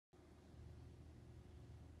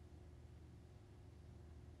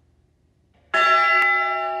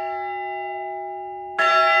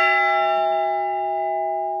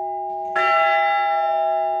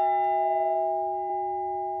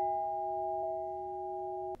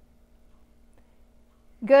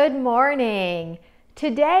Good morning.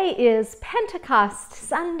 Today is Pentecost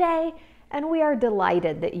Sunday, and we are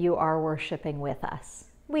delighted that you are worshiping with us.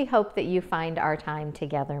 We hope that you find our time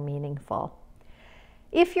together meaningful.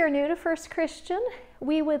 If you're new to First Christian,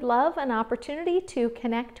 we would love an opportunity to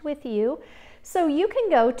connect with you. So you can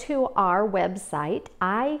go to our website,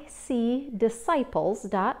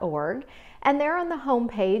 icdisciples.org, and there on the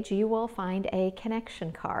homepage you will find a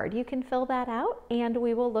connection card. You can fill that out and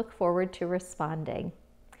we will look forward to responding.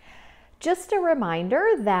 Just a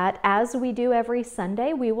reminder that as we do every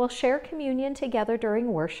Sunday, we will share communion together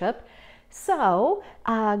during worship. So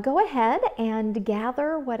go ahead and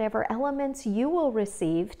gather whatever elements you will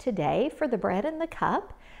receive today for the bread and the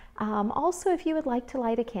cup. Also, if you would like to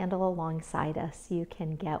light a candle alongside us, you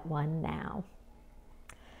can get one now.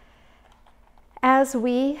 As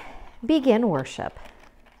we begin worship,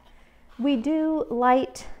 we do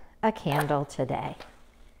light a candle today.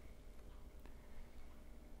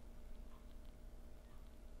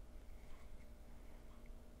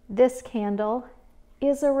 This candle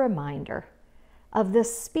is a reminder of the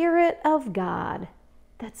Spirit of God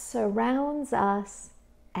that surrounds us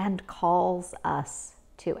and calls us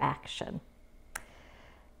to action.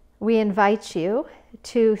 We invite you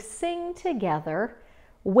to sing together,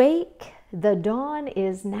 "Wake, the dawn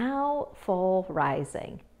is now full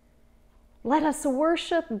rising." Let us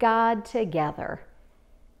worship God together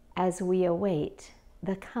as we await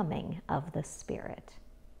the coming of the Spirit.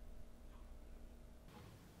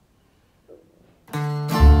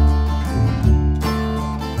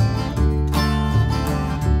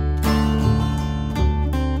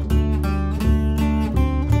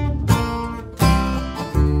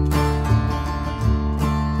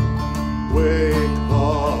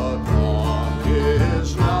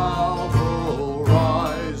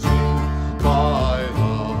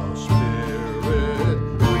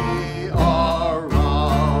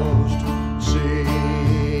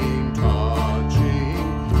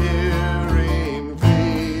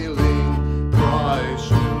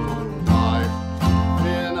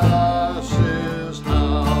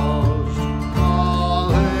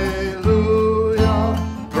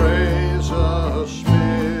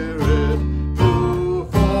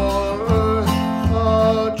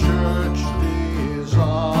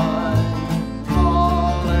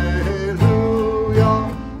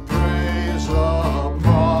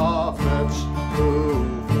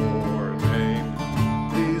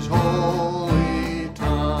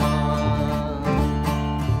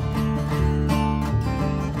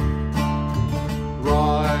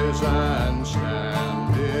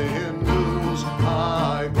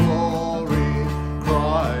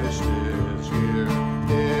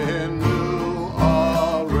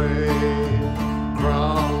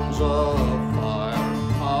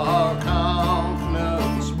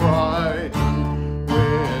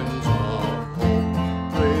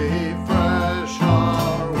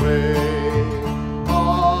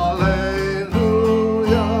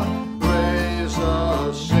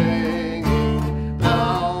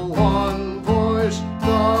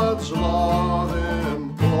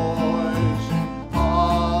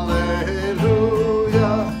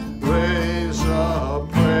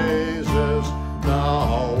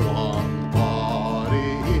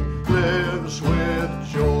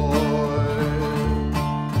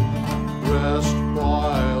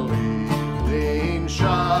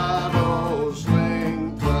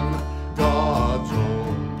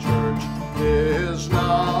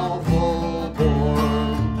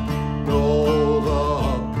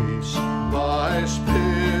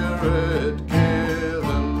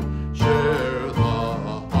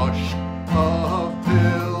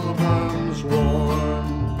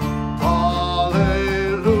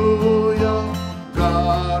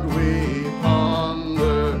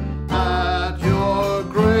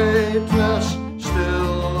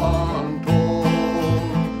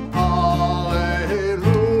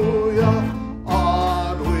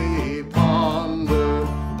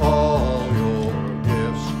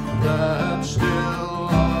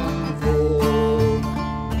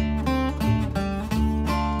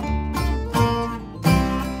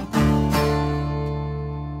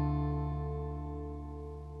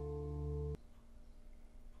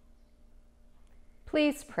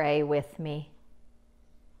 Please pray with me.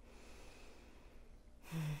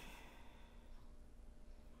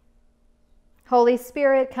 Holy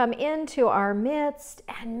Spirit, come into our midst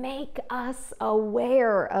and make us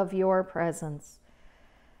aware of your presence.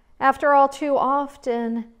 After all, too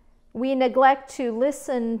often we neglect to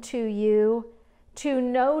listen to you, to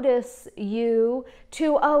notice you,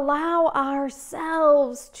 to allow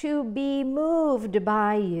ourselves to be moved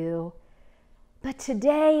by you. But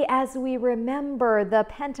today, as we remember the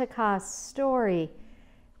Pentecost story,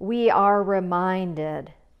 we are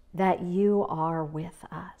reminded that you are with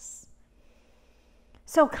us.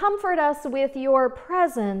 So comfort us with your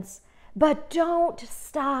presence, but don't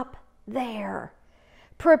stop there.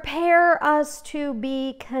 Prepare us to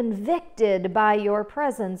be convicted by your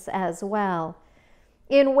presence as well,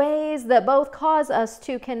 in ways that both cause us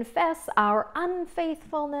to confess our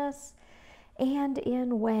unfaithfulness and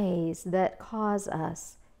in ways that cause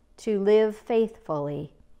us to live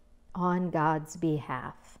faithfully on God's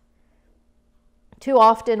behalf. Too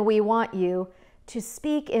often we want you to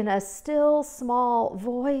speak in a still small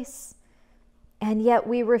voice, and yet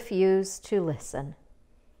we refuse to listen.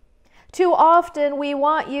 Too often we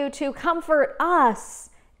want you to comfort us,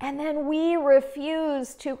 and then we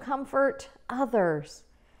refuse to comfort others.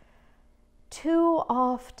 Too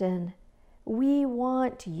often we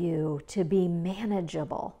want you to be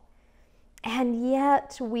manageable, and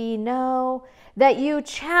yet we know that you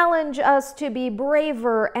challenge us to be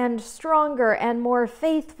braver and stronger and more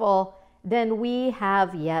faithful than we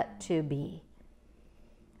have yet to be.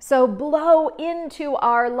 So blow into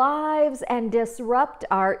our lives and disrupt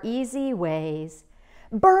our easy ways.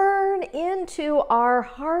 Burn into our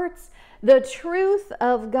hearts the truth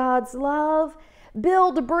of God's love.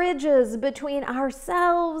 Build bridges between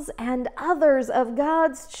ourselves and others of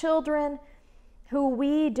God's children who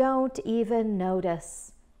we don't even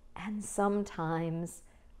notice and sometimes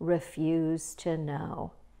refuse to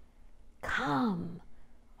know. Come,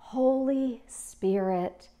 Holy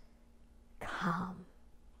Spirit, come.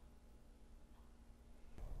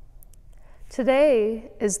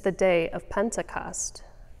 Today is the day of Pentecost,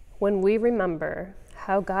 when we remember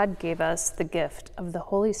how God gave us the gift of the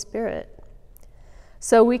Holy Spirit,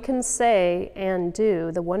 so we can say and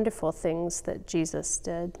do the wonderful things that Jesus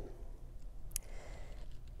did.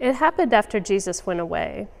 It happened after Jesus went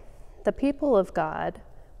away. The people of God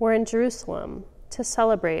were in Jerusalem to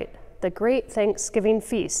celebrate the great Thanksgiving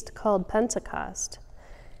feast called Pentecost.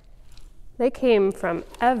 They came from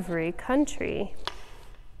every country.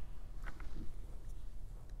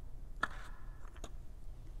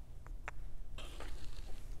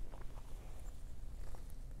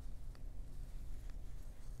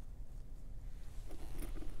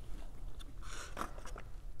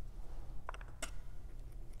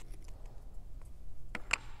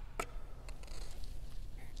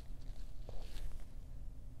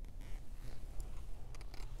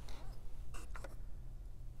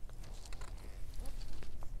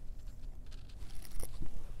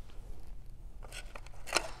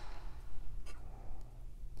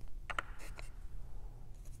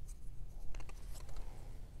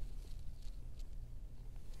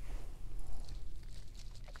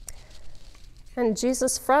 And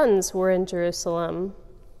Jesus' friends were in Jerusalem.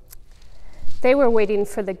 They were waiting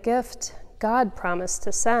for the gift God promised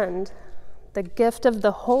to send, the gift of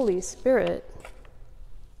the Holy Spirit.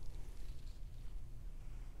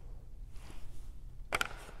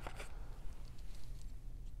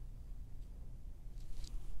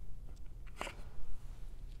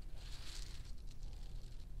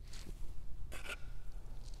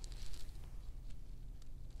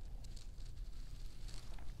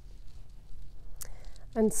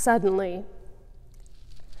 And suddenly,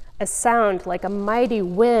 a sound like a mighty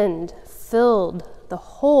wind filled the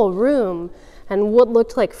whole room, and what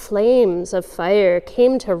looked like flames of fire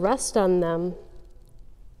came to rest on them.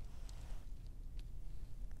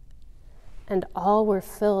 And all were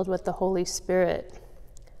filled with the Holy Spirit.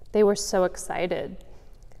 They were so excited.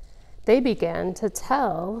 They began to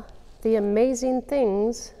tell the amazing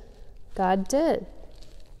things God did.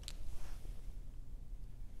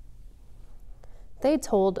 They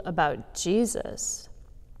told about Jesus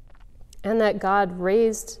and that God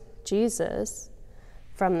raised Jesus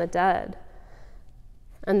from the dead.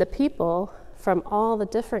 And the people from all the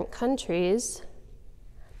different countries,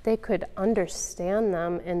 they could understand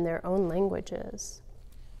them in their own languages.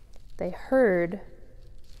 They heard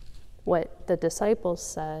what the disciples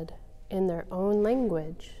said in their own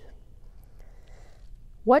language.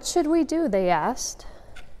 "What should we do?" they asked.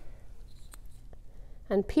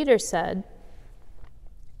 And Peter said,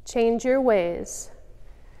 "Change your ways,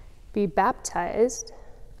 be baptized,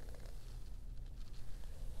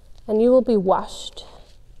 and you will be washed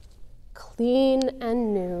clean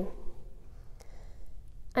and new,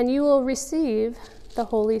 and you will receive the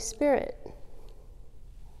Holy Spirit."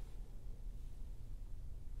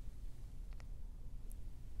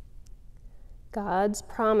 God's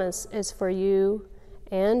promise is for you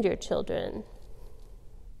and your children,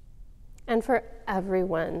 and for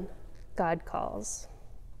everyone God calls.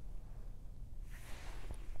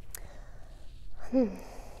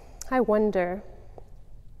 I wonder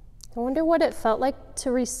what it felt like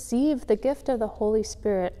to receive the gift of the Holy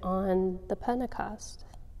Spirit on the Pentecost.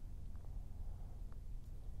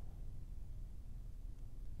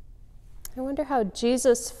 I wonder how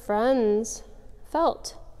Jesus' friends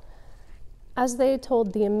felt as they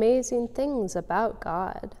told the amazing things about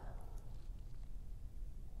God.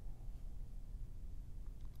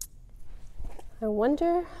 I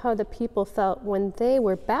wonder how the people felt when they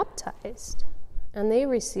were baptized and they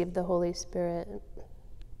received the Holy Spirit.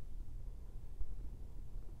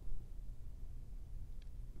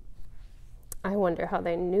 I wonder how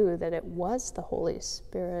they knew that it was the Holy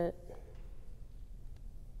Spirit.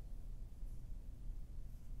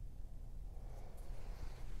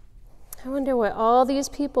 I wonder what all these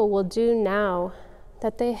people will do now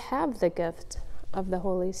that they have the gift of the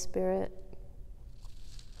Holy Spirit.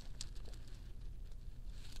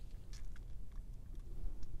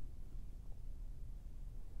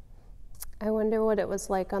 I wonder what it was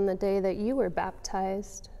like on the day that you were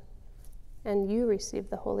baptized and you received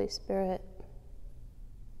the Holy Spirit.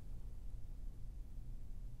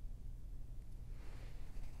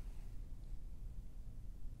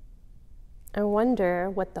 I wonder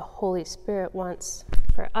what the Holy Spirit wants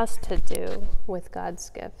for us to do with God's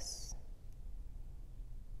gifts.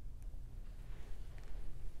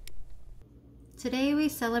 Today we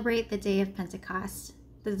celebrate the day of Pentecost.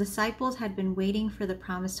 The disciples had been waiting for the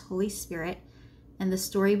promised Holy Spirit, and the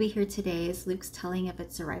story we hear today is Luke's telling of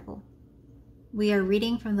its arrival. We are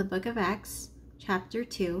reading from the book of Acts, chapter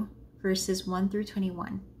 2, verses 1 through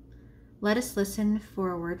 21. Let us listen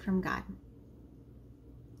for a word from God.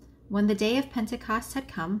 When the day of Pentecost had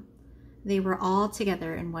come, they were all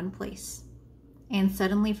together in one place. And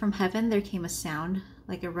suddenly from heaven there came a sound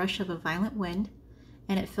like a rush of a violent wind,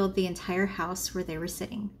 and it filled the entire house where they were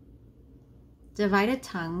sitting. Divided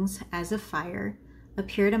tongues, as of fire,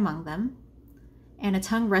 appeared among them, and a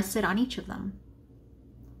tongue rested on each of them.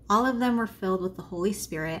 All of them were filled with the Holy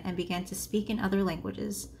Spirit and began to speak in other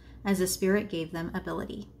languages, as the Spirit gave them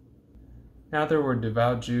ability. Now there were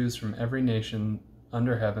devout Jews from every nation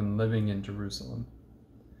under heaven living in Jerusalem.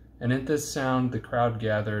 And at this sound the crowd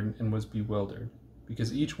gathered and was bewildered,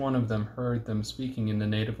 because each one of them heard them speaking in the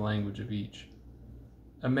native language of each.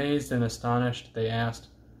 Amazed and astonished, they asked,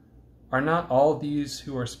 "Are not all these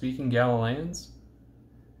who are speaking Galileans?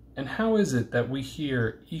 And how is it that we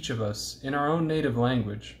hear, each of us, in our own native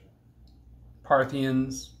language?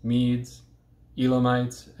 Parthians, Medes,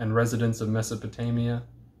 Elamites, and residents of Mesopotamia,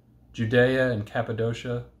 Judea and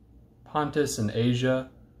Cappadocia, Pontus and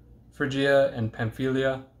Asia, Phrygia and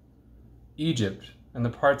Pamphylia, Egypt, and the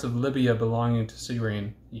parts of Libya belonging to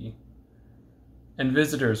Cyrene, and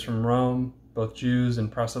visitors from Rome, both Jews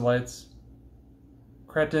and proselytes,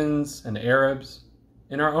 Cretans and Arabs.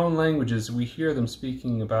 In our own languages we hear them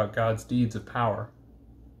speaking about God's deeds of power."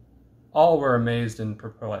 All were amazed and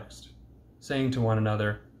perplexed, saying to one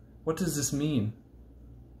another, "What does this mean?"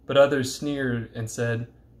 But others sneered and said,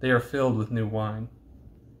 "They are filled with new wine."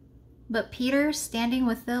 But Peter, standing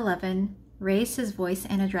with the 11, raised his voice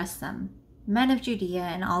and addressed them. "Men of Judea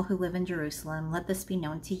and all who live in Jerusalem, let this be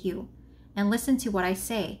known to you, and listen to what I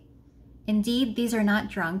say. Indeed, these are not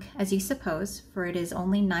drunk, as you suppose, for it is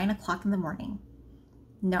only 9 o'clock in the morning.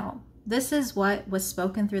 No, this is what was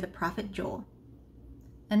spoken through the prophet Joel.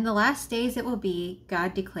 In the last days it will be,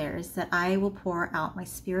 God declares, that I will pour out my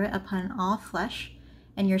Spirit upon all flesh,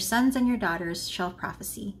 and your sons and your daughters shall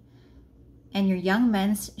prophesy. And your young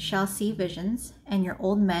men shall see visions, and your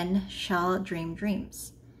old men shall dream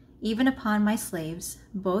dreams. Even upon my slaves,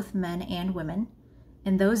 both men and women,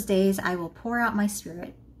 in those days I will pour out my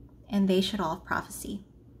Spirit, and they shall all prophesy.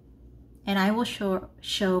 And I will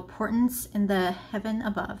show portents in the heaven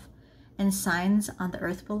above, and signs on the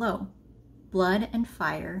earth below, blood and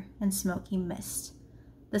fire and smoky mist.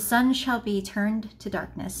 The sun shall be turned to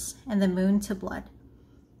darkness, and the moon to blood,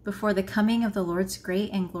 before the coming of the Lord's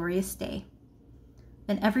great and glorious day.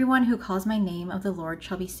 Then everyone who calls my name of the Lord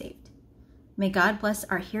shall be saved. May God bless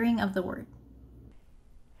our hearing of the word."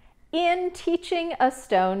 In Teaching a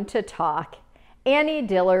Stone to Talk, Annie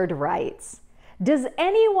Dillard writes, "Does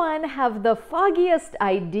anyone have the foggiest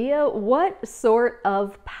idea what sort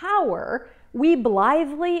of power we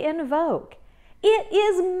blithely invoke? It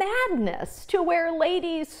is madness to wear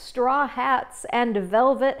ladies' straw hats and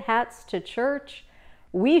velvet hats to church.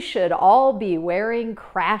 We should all be wearing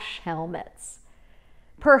crash helmets."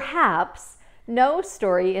 Perhaps no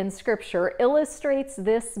story in Scripture illustrates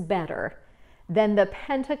this better than the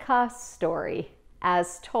Pentecost story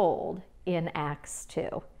as told in Acts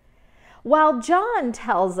 2. while John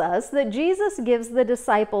tells us that Jesus gives the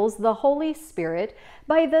disciples the Holy Spirit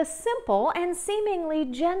by the simple and seemingly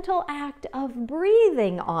gentle act of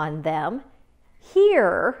breathing on them,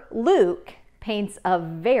 here Luke paints a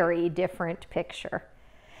very different picture.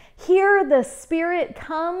 Here the Spirit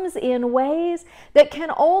comes in ways that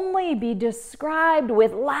can only be described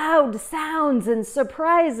with loud sounds and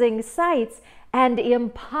surprising sights and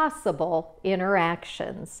impossible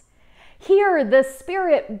interactions. Here the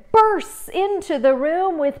Spirit bursts into the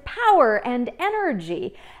room with power and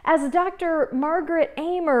energy. As Dr. Margaret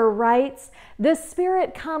Amer writes, the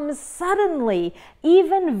Spirit comes suddenly,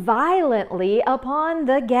 even violently, upon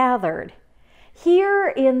the gathered. Here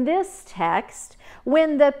in this text,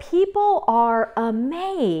 when the people are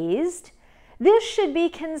amazed, this should be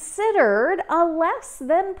considered a less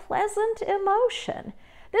than pleasant emotion.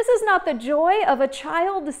 This is not the joy of a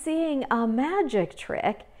child seeing a magic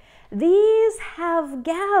trick. These have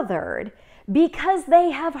gathered because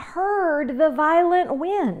they have heard the violent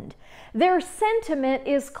wind. Their sentiment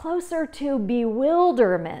is closer to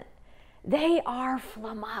bewilderment. They are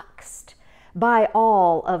flummoxed by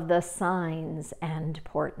all of the signs and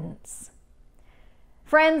portents.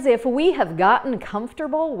 Friends, if we have gotten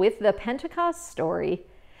comfortable with the Pentecost story,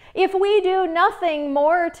 if we do nothing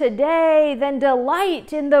more today than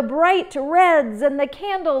delight in the bright reds and the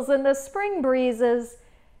candles and the spring breezes,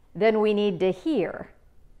 then we need to hear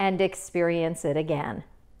and experience it again.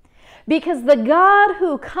 Because the God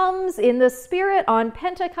who comes in the Spirit on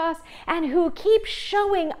Pentecost and who keeps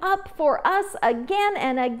showing up for us again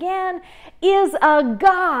and again is a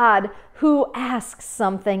God who asks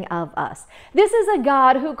something of us. This is a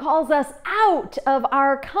God who calls us out of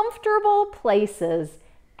our comfortable places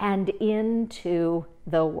and into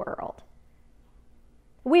the world.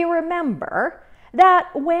 We remember that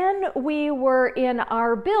when we were in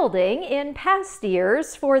our building in past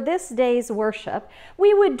years for this day's worship,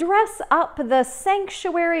 we would dress up the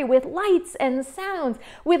sanctuary with lights and sounds,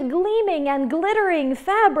 with gleaming and glittering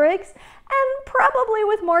fabrics, and probably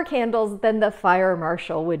with more candles than the fire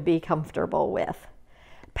marshal would be comfortable with.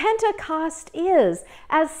 Pentecost is,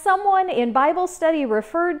 as someone in Bible study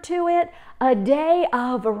referred to it, a day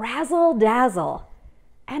of razzle-dazzle.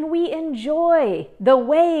 And we enjoy the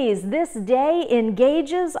ways this day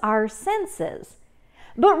engages our senses.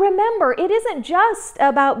 But remember, it isn't just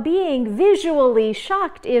about being visually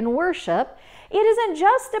shocked in worship. It isn't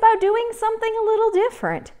just about doing something a little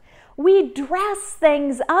different. We dress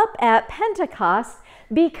things up at Pentecost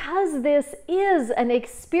because this is an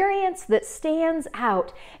experience that stands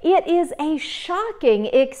out. It is a shocking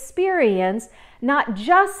experience, not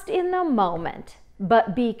just in the moment,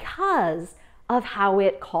 but because of how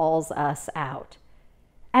it calls us out.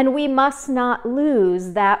 And we must not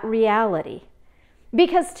lose that reality,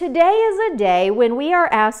 because today is a day when we are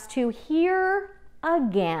asked to hear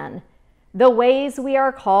again the ways we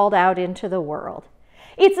are called out into the world.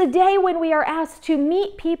 It's a day when we are asked to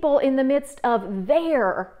meet people in the midst of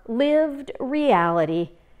their lived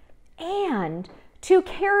reality and to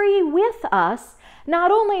carry with us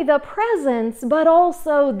not only the presence but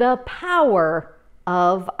also the power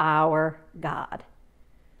of our God.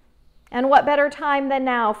 And what better time than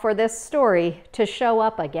now for this story to show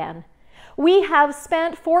up again? We have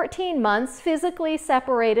spent 14 months physically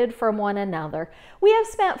separated from one another. We have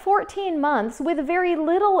spent 14 months with very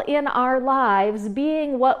little in our lives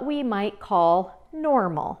being what we might call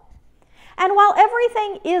normal. And while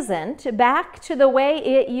everything isn't back to the way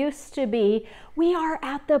it used to be, we are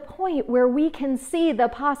at the point where we can see the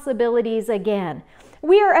possibilities again.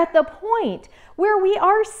 We are at the point where we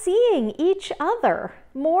are seeing each other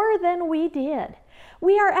more than we did.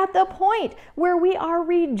 We are at the point where we are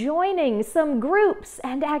rejoining some groups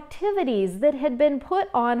and activities that had been put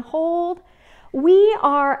on hold. We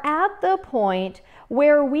are at the point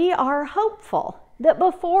where we are hopeful that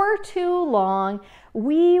before too long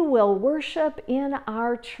we will worship in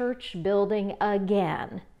our church building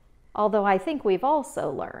again. Although I think we've also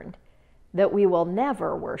learned that we will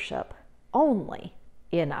never worship only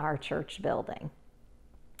in our church building.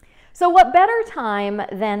 So what better time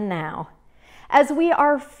than now, as we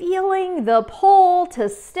are feeling the pull to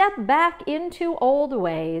step back into old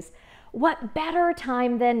ways, what better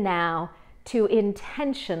time than now to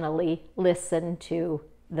intentionally listen to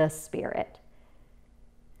the Spirit?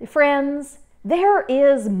 Friends, there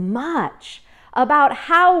is much about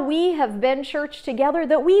how we have been church together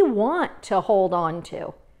that we want to hold on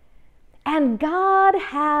to. And God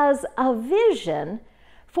has a vision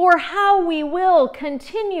for how we will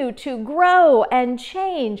continue to grow and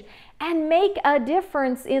change and make a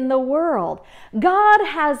difference in the world. God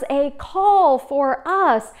has a call for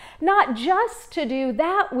us, not just to do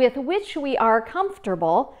that with which we are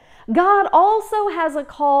comfortable. God also has a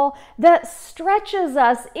call that stretches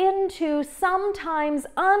us into sometimes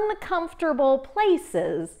uncomfortable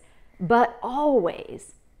places, but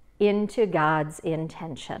always into God's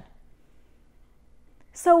intention.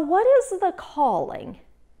 So what is the calling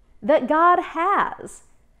that God has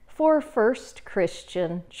for First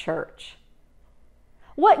Christian Church?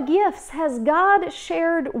 What gifts has God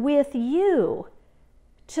shared with you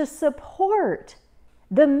to support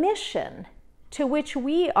the mission to which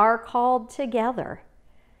we are called together?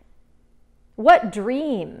 What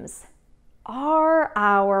dreams are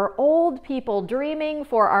our old people dreaming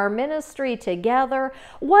for our ministry together?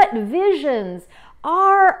 What visions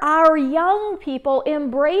are our young people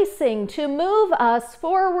embracing to move us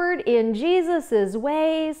forward in Jesus'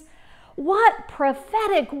 ways? What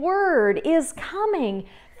prophetic word is coming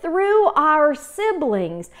through our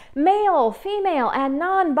siblings, male, female, and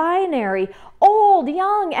non-binary, old,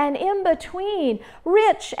 young, and in between,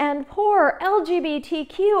 rich and poor,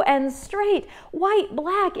 LGBTQ and straight, white,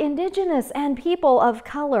 black, indigenous, and people of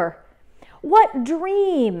color? What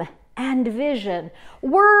dream and vision,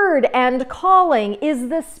 word and calling is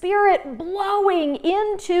the Spirit blowing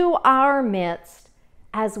into our midst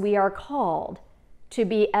as we are called to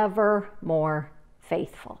be ever more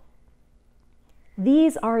faithful?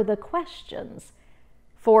 These are the questions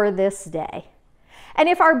for this day. And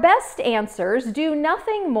if our best answers do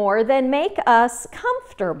nothing more than make us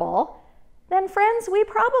comfortable, then friends, we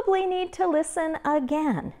probably need to listen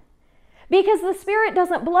again. Because the Spirit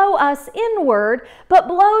doesn't blow us inward, but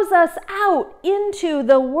blows us out into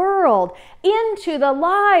the world, into the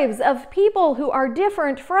lives of people who are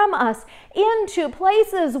different from us, into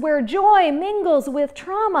places where joy mingles with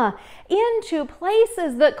trauma, into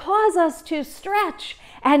places that cause us to stretch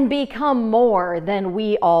and become more than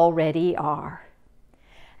we already are.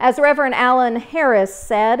 As Reverend Alan Harris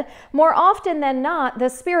said, more often than not, the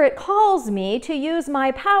Spirit calls me to use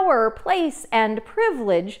my power, place, and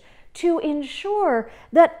privilege to ensure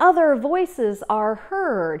that other voices are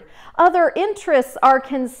heard, other interests are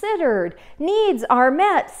considered, needs are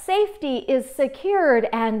met, safety is secured,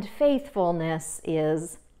 and faithfulness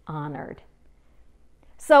is honored.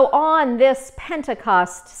 So on this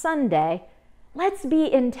Pentecost Sunday, let's be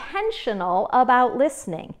intentional about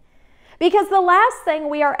listening. Because the last thing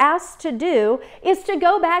we are asked to do is to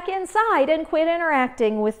go back inside and quit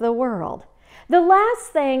interacting with the world. The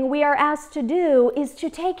last thing we are asked to do is to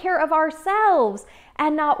take care of ourselves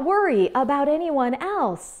and not worry about anyone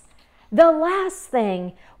else. The last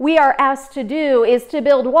thing we are asked to do is to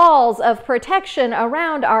build walls of protection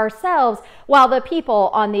around ourselves while the people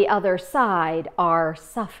on the other side are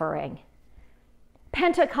suffering.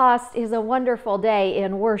 Pentecost is a wonderful day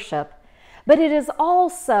in worship, but it is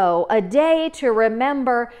also a day to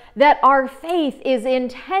remember that our faith is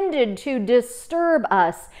intended to disturb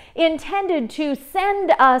us, intended to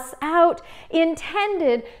send us out,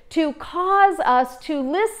 intended to cause us to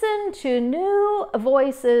listen to new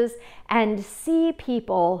voices and see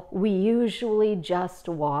people we usually just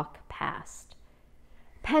walk past.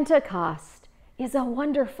 Pentecost is a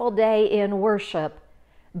wonderful day in worship,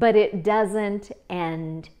 but it doesn't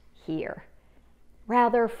end here.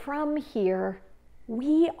 Rather, from here,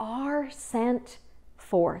 we are sent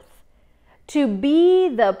forth to be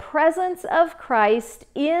the presence of Christ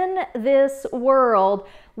in this world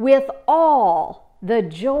with all the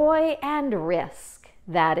joy and risk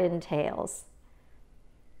that entails.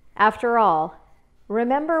 After all,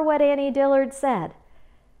 remember what Annie Dillard said.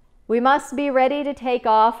 We must be ready to take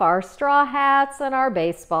off our straw hats and our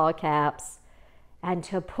baseball caps and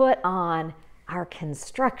to put on our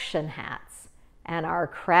construction hats and our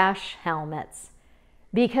crash helmets,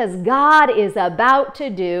 because God is about to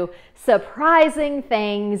do surprising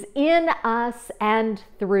things in us and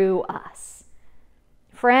through us.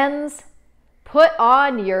 Friends, put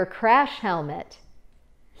on your crash helmet.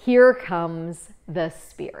 Here comes the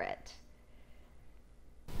Spirit.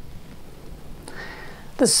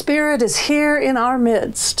 The Spirit is here in our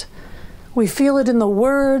midst. We feel it in the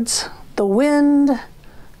words, the wind,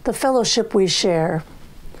 the fellowship we share.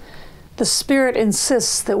 The Spirit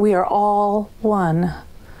insists that we are all one.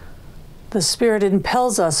 The Spirit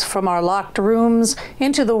impels us from our locked rooms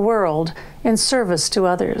into the world in service to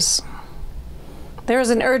others. There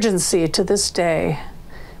is an urgency to this day.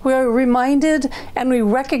 We are reminded and we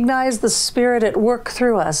recognize the Spirit at work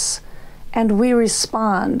through us, and we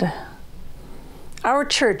respond. Our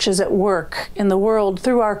church is at work in the world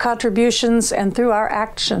through our contributions and through our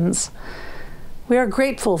actions. We are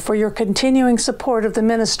grateful for your continuing support of the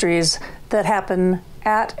ministries that happen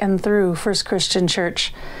at and through First Christian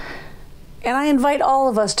Church. And I invite all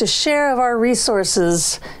of us to share of our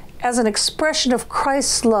resources as an expression of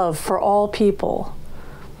Christ's love for all people.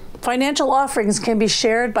 Financial offerings can be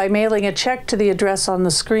shared by mailing a check to the address on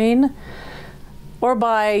the screen or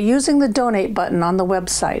by using the donate button on the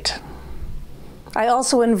website. I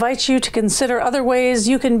also invite you to consider other ways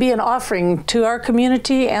you can be an offering to our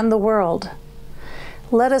community and the world.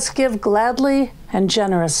 Let us give gladly and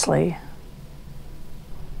generously.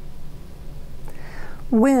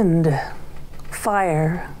 Wind,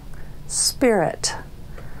 fire, Spirit.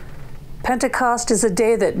 Pentecost is a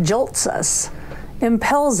day that jolts us,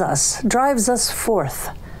 impels us, drives us forth.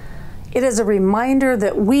 It is a reminder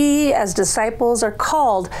that we as disciples are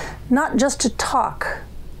called not just to talk,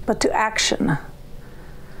 but to action.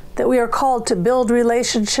 That we are called to build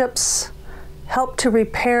relationships, help to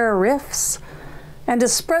repair rifts, and to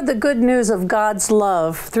spread the good news of God's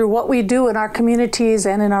love through what we do in our communities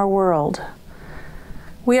and in our world.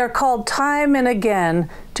 We are called time and again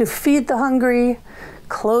to feed the hungry,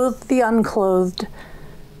 clothe the unclothed,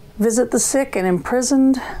 visit the sick and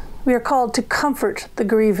imprisoned. We are called to comfort the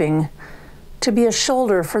grieving, to be a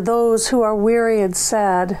shoulder for those who are weary and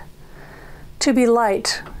sad, to be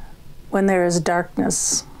light when there is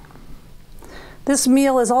darkness. This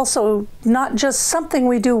meal is also not just something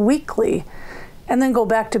we do weekly and then go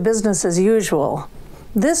back to business as usual.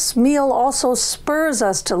 This meal also spurs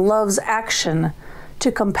us to love's action,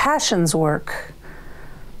 to compassion's work.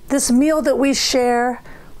 This meal that we share,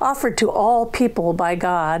 offered to all people by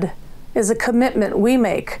God, is a commitment we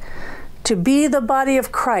make to be the body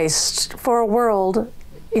of Christ for a world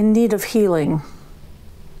in need of healing.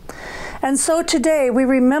 And so today we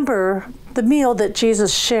remember the meal that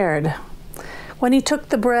Jesus shared. When he took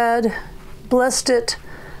the bread, blessed it,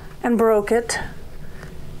 and broke it,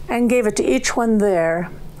 and gave it to each one there,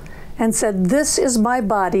 and said, "This is my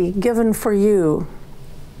body given for you."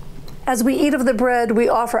 As we eat of the bread, we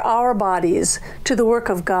offer our bodies to the work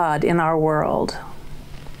of God in our world.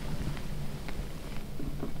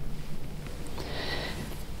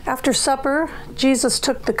 After supper, Jesus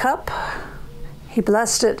took the cup, he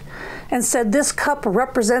blessed it, and said, "This cup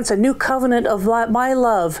represents a new covenant of my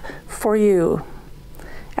love for you."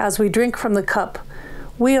 As we drink from the cup,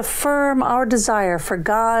 we affirm our desire for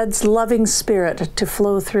God's loving Spirit to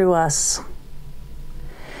flow through us.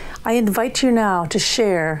 I invite you now to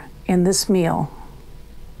share in this meal.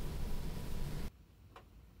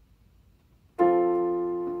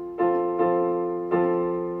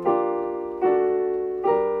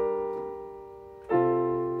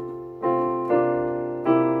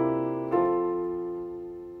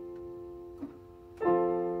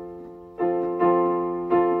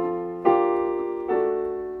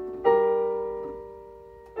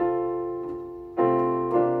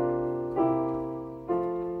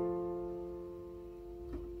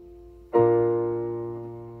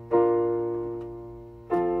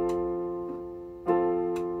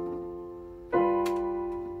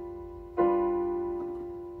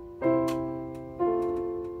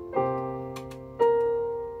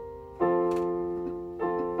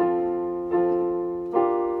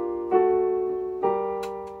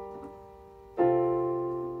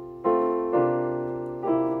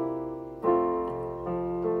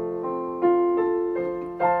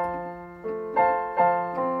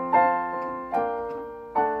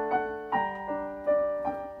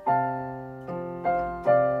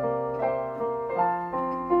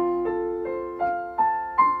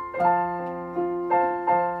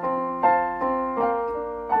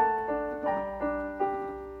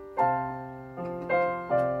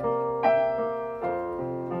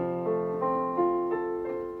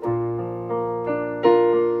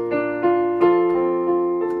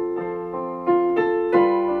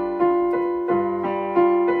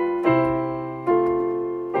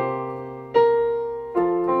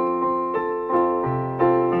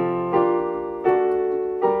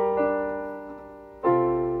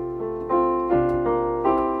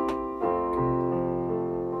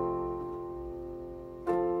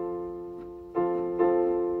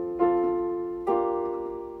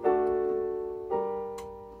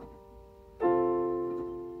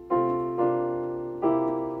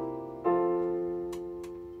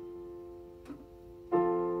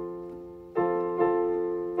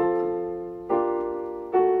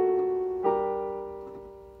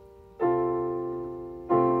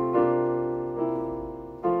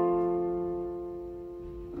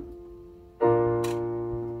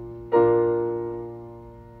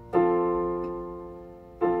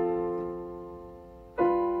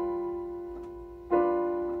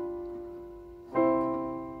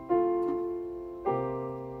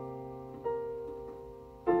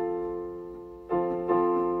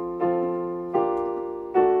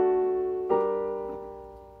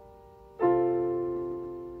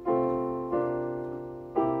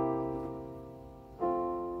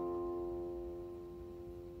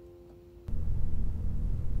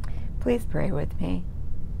 Please pray with me.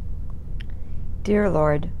 Dear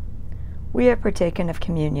Lord, we have partaken of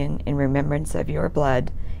communion in remembrance of your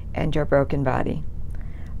blood and your broken body.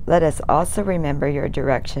 Let us also remember your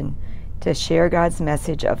direction to share God's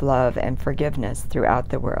message of love and forgiveness throughout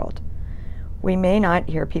the world. We may not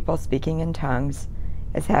hear people speaking in tongues,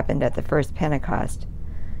 as happened at the first Pentecost,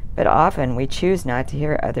 but often we choose not to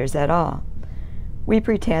hear others at all. We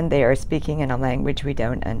pretend they are speaking in a language we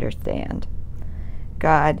don't understand.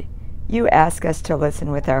 God, you ask us to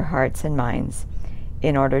listen with our hearts and minds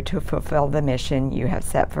in order to fulfill the mission you have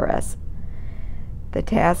set for us. The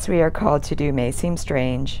tasks we are called to do may seem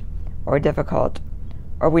strange or difficult,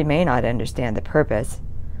 or we may not understand the purpose.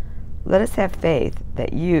 Let us have faith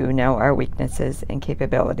that you know our weaknesses and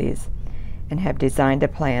capabilities and have designed a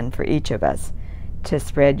plan for each of us to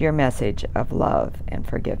spread your message of love and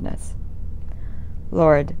forgiveness.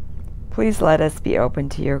 Lord, please let us be open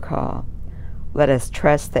to your call. Let us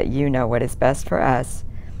trust that you know what is best for us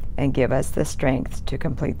and give us the strength to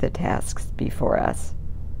complete the tasks before us.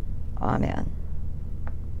 Amen.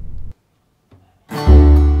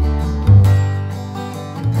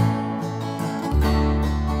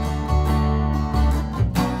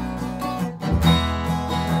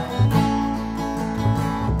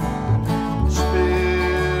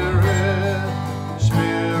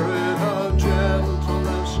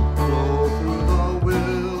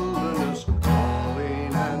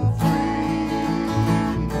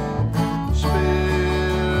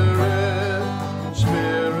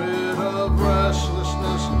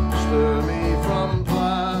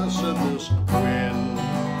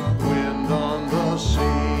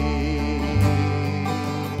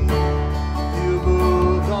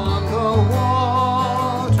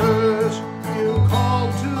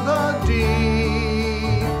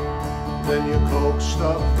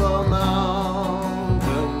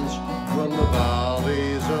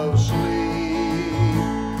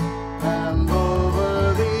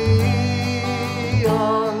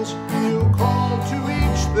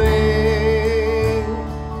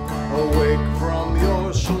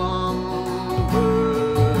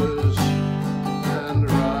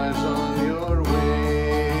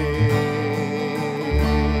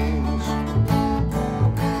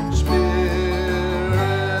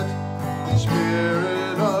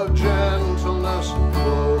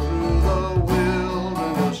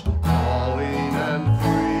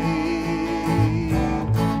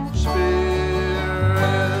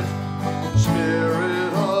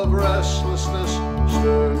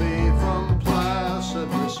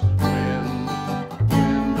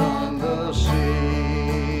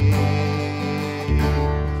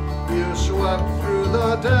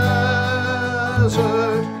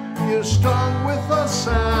 You stung with the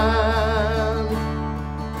sand,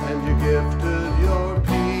 and you gifted your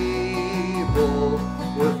people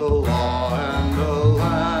with the law and the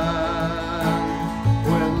land.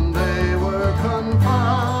 When they were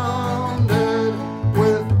confounded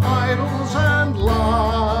with idols and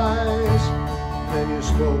lies, then you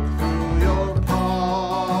spoke through your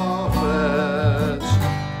prophets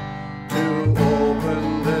to open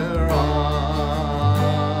their eyes.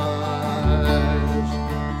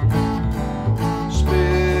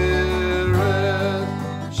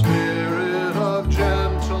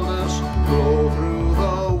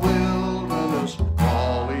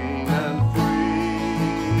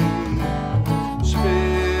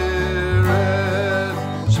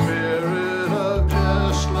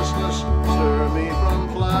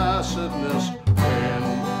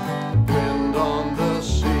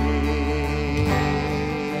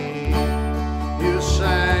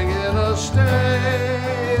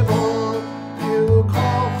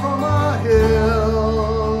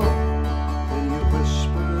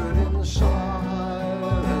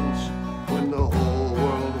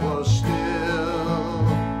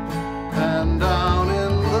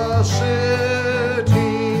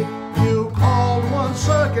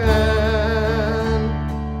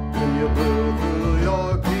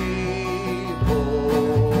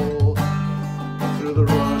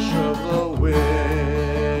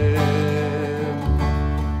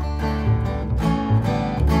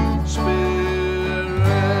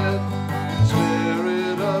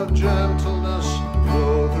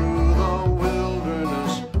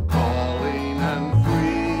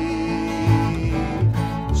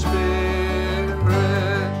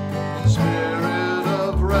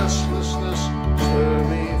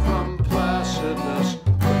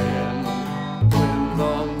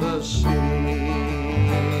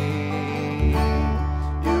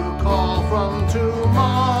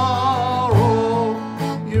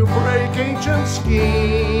 Ancient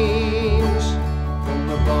schemes from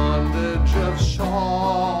the bondage of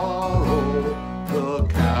sorrow.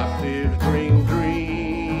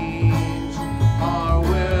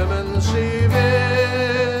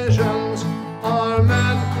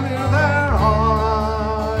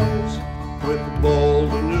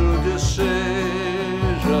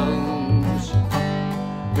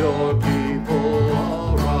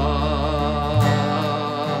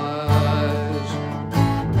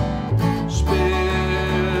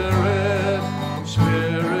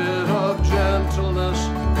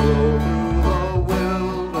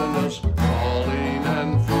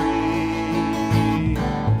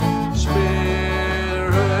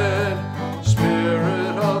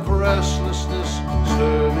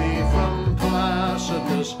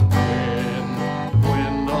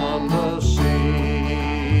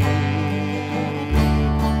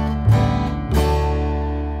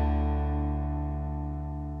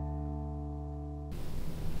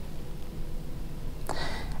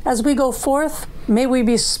 As we go forth, may we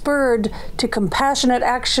be spurred to compassionate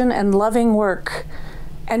action and loving work,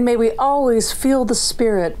 and may we always feel the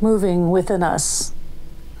Spirit moving within us.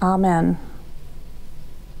 Amen.